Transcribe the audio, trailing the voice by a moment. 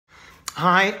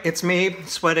Hi, it's me,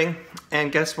 sweating,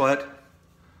 and guess what?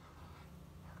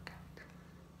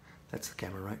 That's the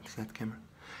camera, right? Is that the camera?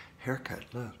 Haircut,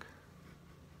 look.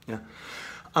 Yeah.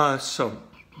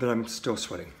 But I'm still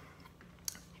sweating.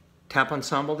 Tap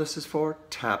ensemble this is for.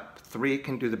 Tap 3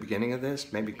 can do the beginning of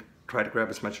this. Maybe try to grab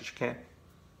as much as you can.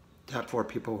 Tap 4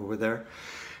 people who were there.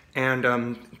 And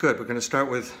good, we're gonna start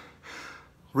with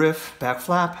riff, back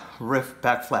flap,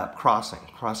 crossing.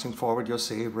 Crossing forward, you'll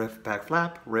see riff, back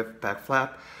flap,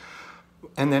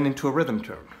 and then into a rhythm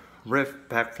turn. Riff,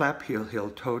 back flap, heel, heel,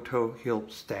 toe, toe, heel,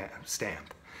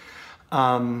 stamp.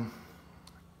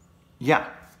 Yeah,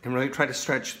 and really try to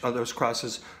stretch all those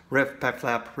crosses. Riff, back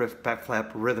flap,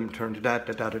 rhythm turn, da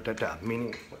da da da da da.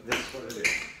 Meaning, this is what it is.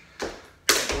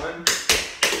 One.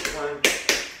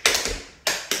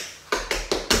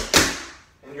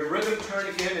 And your rhythm turn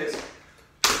again is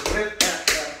riff, back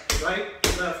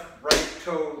flap, right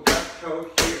toe,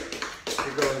 here.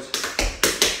 It goes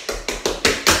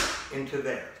into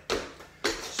there.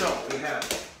 So we have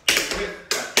riff,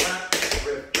 back flap,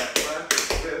 riff, back flap,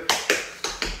 riff.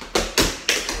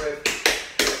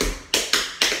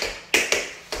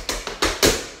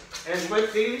 And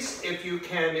with these, if you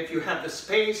have the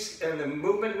space and the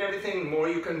movement and everything, the more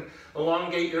you can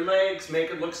elongate your legs,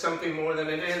 make it look something more than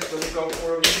it is, so we'll go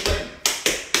for a swing.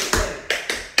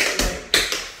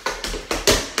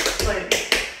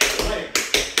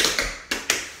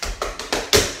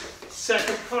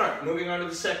 Second part, moving on to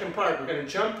the second part, we're going to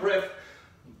jump riff,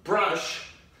 brush,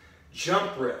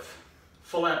 jump riff,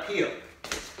 flap heel.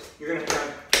 You're going to have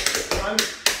one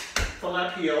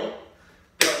flap heel,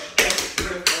 brush, jump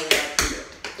riff, flap heel.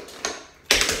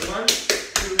 1,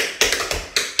 2,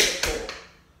 4.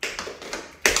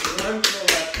 1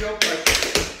 flap heel, brush,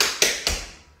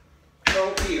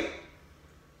 toe heel.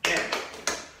 And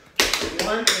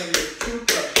 1 and 2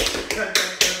 brush, cut.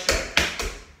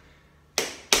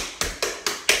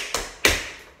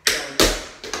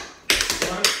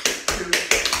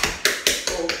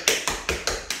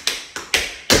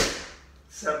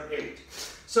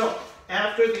 So,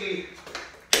 after the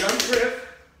jump riff,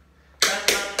 back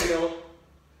flap heel,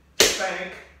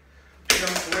 spank,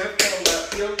 jump riff, full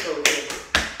lap heel, toe heel.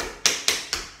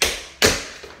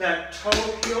 That toe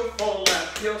heel, full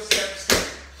lap heel, step,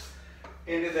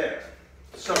 into there.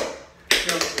 So,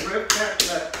 jump riff, back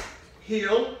flap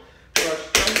heel, brush,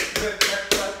 jump riff, back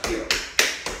flap heel.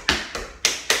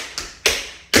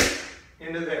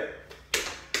 Into there.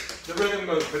 The rhythm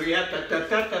goes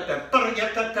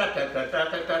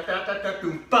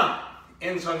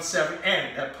ends on 7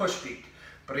 and that push beat.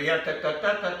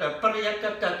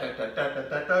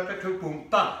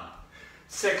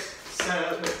 6,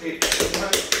 7, 8,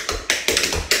 1,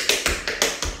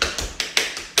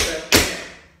 7, 8.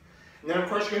 And then of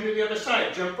course you're going to do the other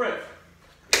side, jump riff.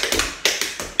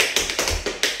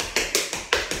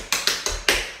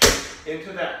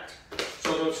 Into that.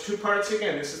 So those 2 parts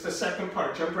again, this is the second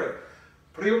part, jump riff.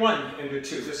 Put your 1 into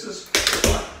 2. This is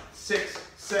 1, 6,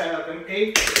 7,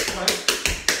 8, 1.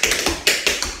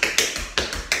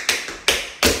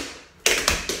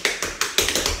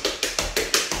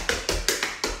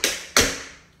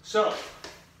 So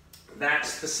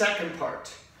that's the second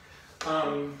part.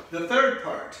 The third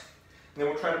part, and then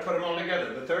we'll try to put them all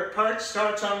together. The third part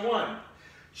starts on 1.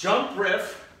 Jump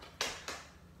riff,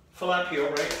 flap heel,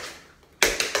 right?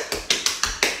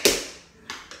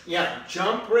 Yeah,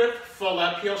 jump riff,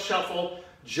 flap heel, shuffle,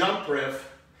 jump riff.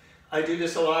 I do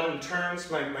this a lot in turns.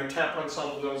 My tap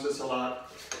ensemble knows this a lot.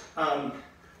 Jump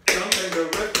into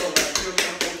riff, flap heel,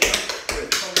 shuffle, jump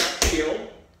riff, flap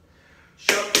heel,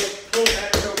 shuffle, pull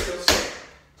back, toe, heel, step.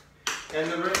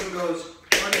 And the rhythm goes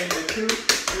 1 into 2,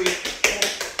 3,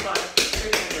 4, 5,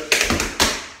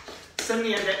 6, 7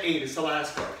 into 8 is the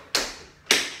last part.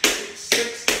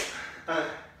 6 and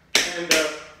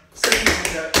 7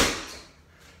 into 8.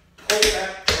 Pull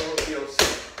back, toe, heel, step.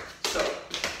 So,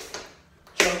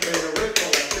 jump into riff,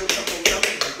 pull back, heel, shuffle, jump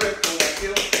into riff, pull back,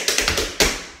 heel.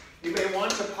 You may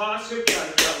want to pause your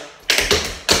jump.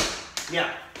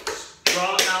 Yeah,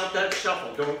 draw out that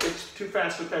shuffle. Don't get too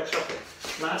fast with that shuffle.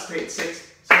 Last 8,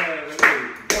 6, 7, 8, 1.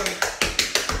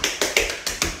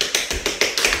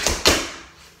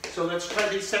 So let's try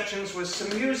these sections with some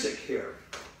music here.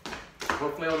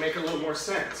 Hopefully it'll make a little more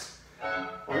sense.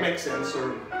 Or make sense,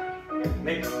 or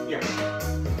make, yeah.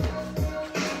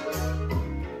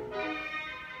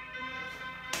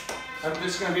 I'm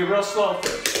just going to be real slow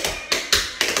first.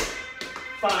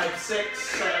 5, 6,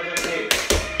 7, 8.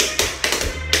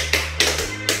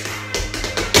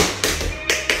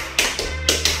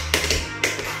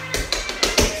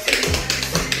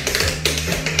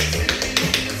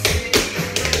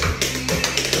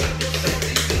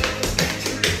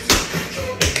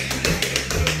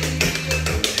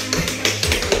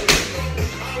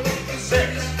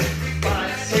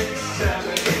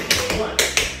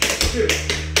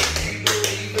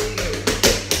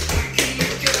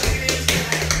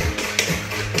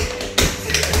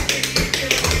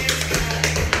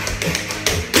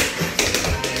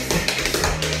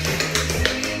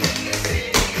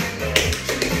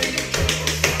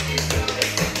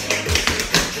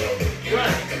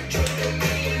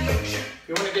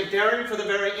 daring for the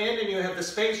very end and you have the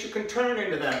space, you can turn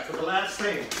into that for the last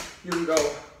thing. You can go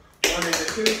 1 into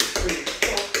 2, 3,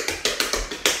 4.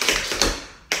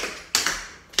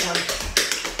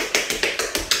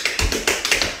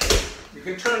 1. You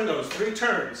can turn those 3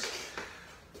 turns.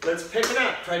 Let's pick it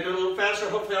up. Try to do it a little faster.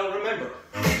 Hopefully I'll remember.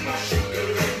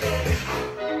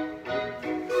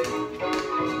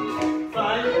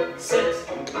 5, 6,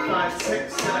 5,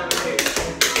 6, 7, 8.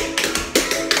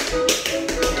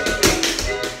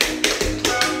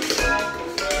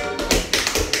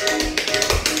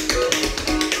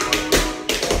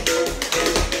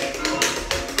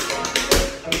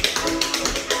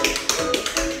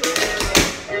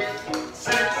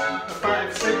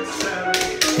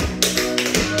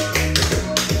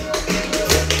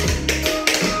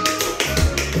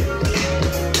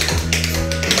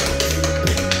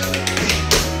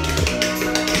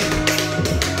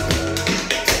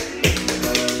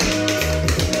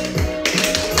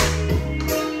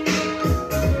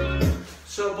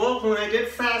 When I did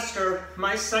faster,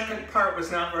 my second part was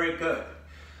not very good.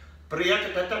 I'll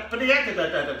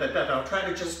try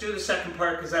to just do the second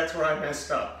part because that's where I messed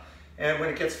up. And when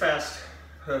it gets fast,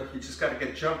 you just got to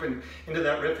get jumping into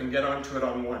that riff and get onto it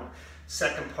on 1.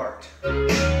 Second part.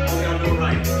 Only I'll do it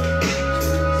right. 6,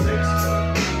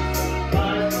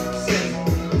 5,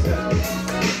 6, 7.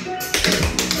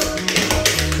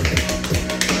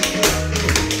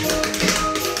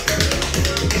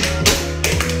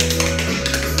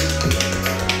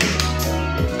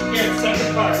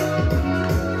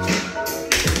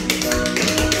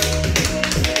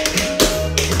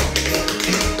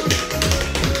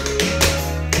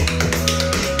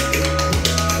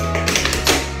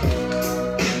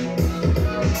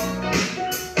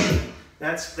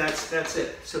 That's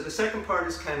it. So the second part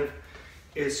is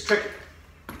tricky.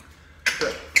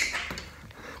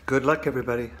 Good luck,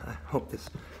 everybody. I hope this